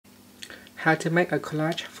How to make a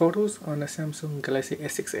collage photos on a Samsung Galaxy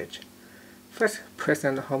S6 Edge. First, press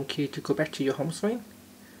on the home key to go back to your home screen.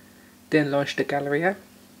 Then launch the gallery app.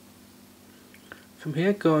 From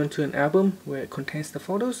here, go into an album where it contains the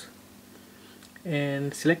photos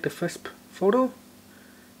and select the first photo.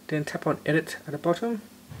 Then tap on edit at the bottom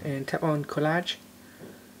and tap on collage.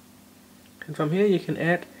 And from here you can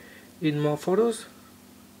add in more photos.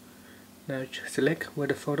 Now select where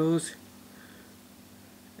the photos,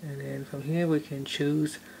 and then from here we can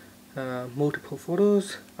choose multiple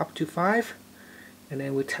photos up to 5, and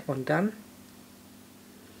then we tap on done.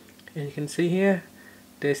 And you can see here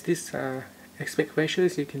there's this aspect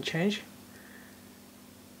ratios you can change.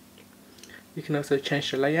 You can also change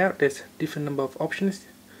the layout. There's different number of options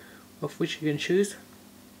of which you can choose.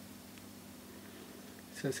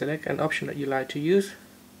 So select an option that you like to use.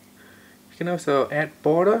 You can also add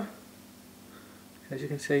border. As you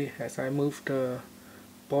can see, as I move the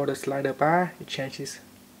border slider bar, it changes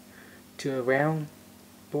to a round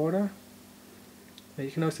border. And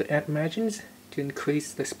you can also add margins to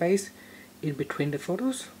increase the space in between the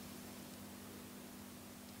photos.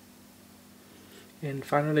 And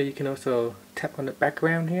finally, you can also tap on the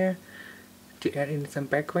background here to add in some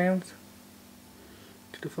backgrounds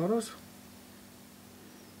to the photos.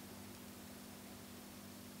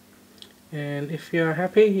 And if you're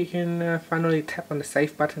happy, you can finally tap on the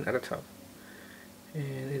save button at the top,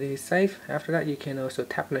 and it is safe. After that, you can also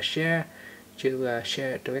tap on the share to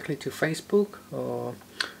share it directly to Facebook or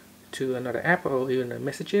to another app or even the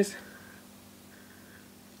messages.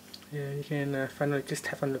 And you can finally just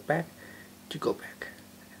tap on the back to go back,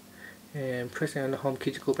 and pressing on the home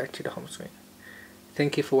key to go back to the home screen.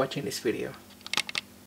 Thank you for watching this video.